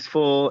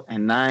peaceful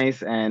and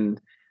nice, and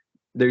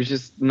there's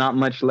just not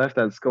much left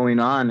that's going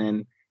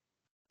on,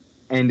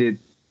 and it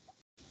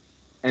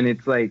and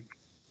it's like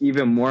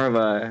even more of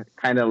a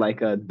kind of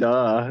like a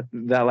duh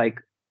that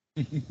like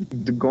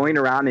going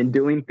around and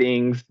doing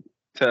things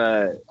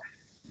to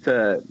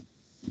to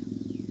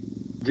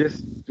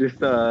just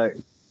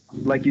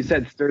like you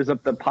said, stirs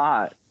up the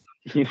pot.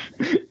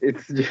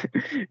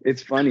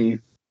 It's funny.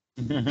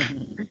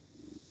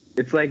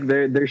 It's like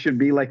there should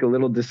be like a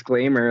little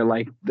disclaimer,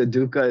 like the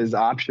Dukkha is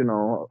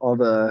optional. All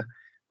the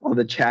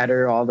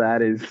chatter, all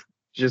that is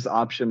just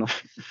optional,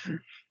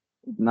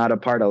 not a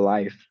part of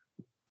life.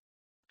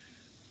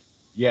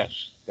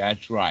 Yes,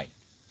 that's right.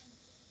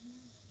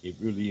 It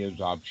really is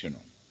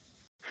optional.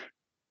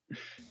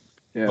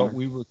 Yeah. But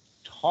we were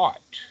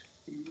taught,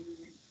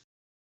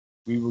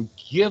 we were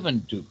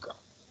given dukkha.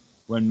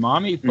 When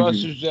mommy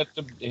fusses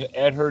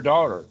at her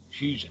daughter,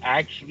 she's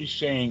actually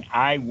saying,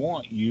 I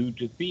want you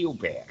to feel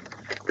bad.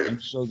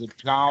 And so the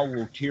child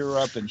will tear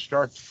up and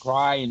start to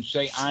cry and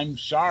say, I'm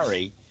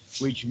sorry,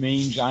 which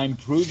means I'm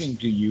proving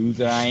to you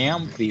that I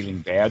am feeling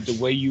bad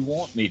the way you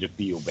want me to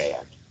feel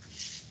bad.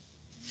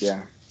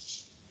 Yeah.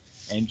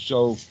 And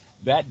so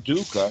that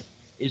dukkha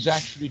is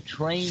actually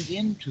trained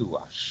into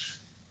us.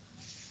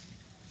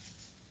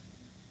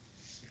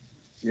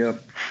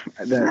 Yep.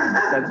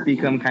 That's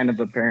become kind of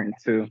apparent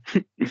too.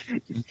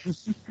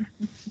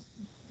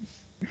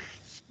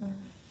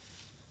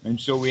 And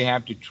so we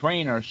have to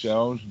train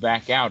ourselves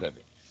back out of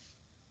it.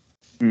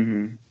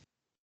 Mm-hmm.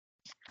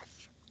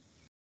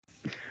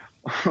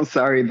 Oh,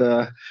 sorry,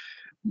 the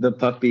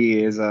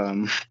puppy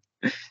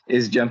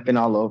is jumping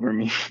all over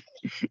me.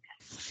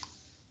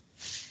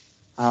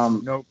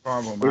 No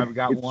problem. I've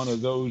got one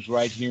of those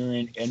right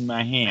here in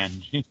my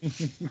hand.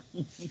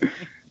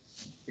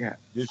 Yeah.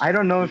 This, I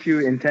don't know if you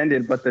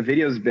intended, but the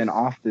video's been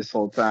off this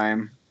whole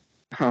time.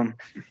 Um,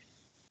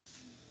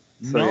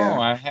 so no, yeah.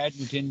 I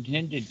hadn't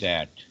intended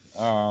that.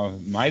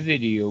 My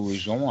video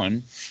is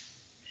on.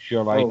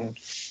 Shall I Oh,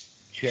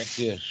 check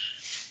this?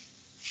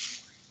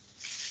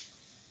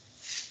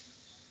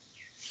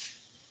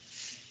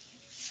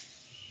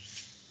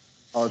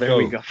 oh, there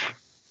we So, go.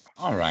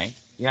 all right.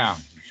 Yeah,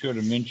 you should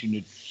have mentioned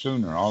it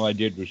sooner. All I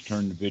did was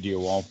turn the video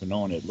off and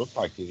on. It looked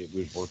like it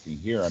was working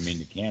here. I mean,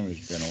 the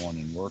camera's been on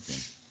and working.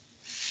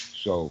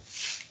 So,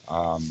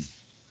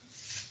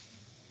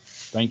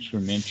 thanks for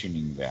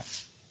mentioning that.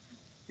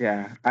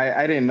 Yeah,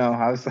 I didn't know.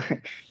 I was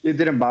like, it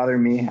didn't bother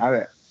me.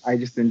 I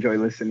just enjoy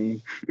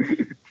listening.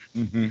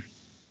 Hmm.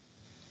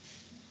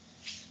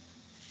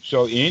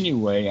 So,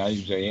 anyway,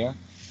 Isaiah,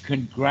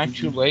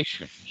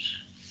 congratulations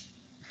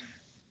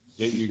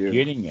that Thank you're you.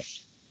 getting it.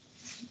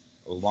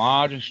 A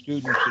lot of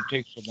students, it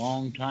takes a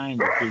long time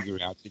to figure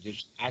out that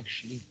it's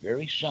actually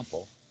very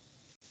simple,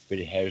 but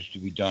it has to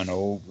be done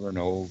over and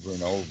over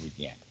and over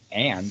again.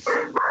 And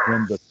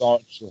when the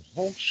thoughts are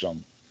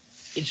wholesome,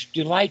 it's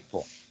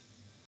delightful.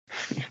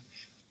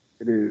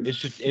 It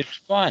is. It's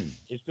fun.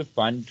 It's a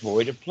fun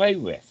toy to play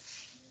with.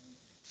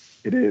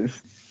 It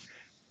is.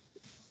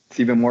 It's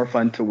even more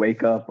fun to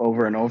wake up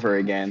over and over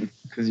again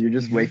because you're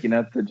just Hmm. waking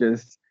up to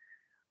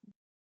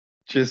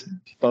just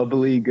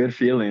bubbly good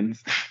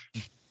feelings.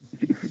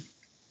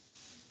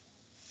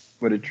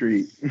 What a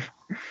treat.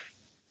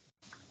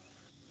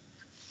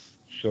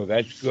 So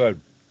that's good.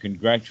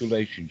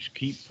 Congratulations.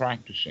 Keep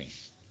practicing.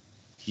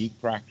 Keep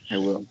I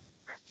practicing. will.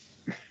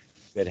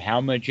 That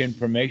how much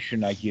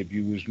information I give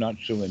you is not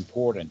so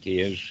important.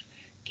 Is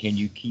can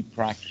you keep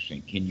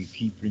practicing? Can you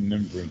keep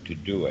remembering to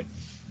do it?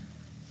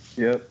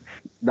 Yep. Okay.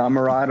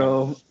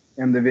 Damarado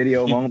and the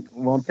video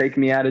won't take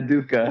me out of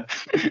Dukkha.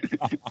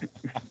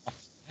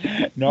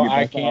 No,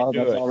 I can't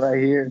That's do it. all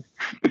right here.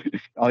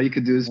 All you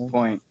could do is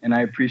point, and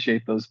I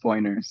appreciate those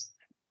pointers.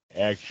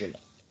 Excellent.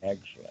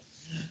 Excellent.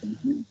 Thank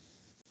you.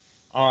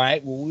 All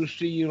right. Well, we'll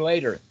see you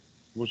later.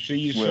 We'll see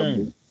you Will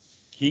soon. do.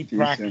 Keep See you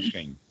soon.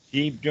 practicing.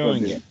 Keep Will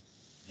doing do. it,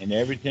 and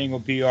everything will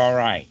be all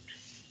right.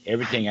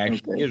 Everything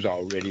actually Okay. is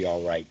already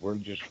all right. We're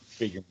just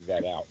figuring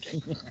that out.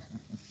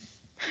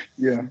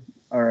 Yeah.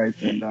 All right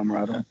then,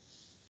 Damarado.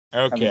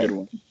 Have a good Okay.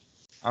 one.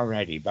 All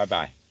righty. Bye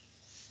bye.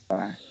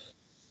 Bye.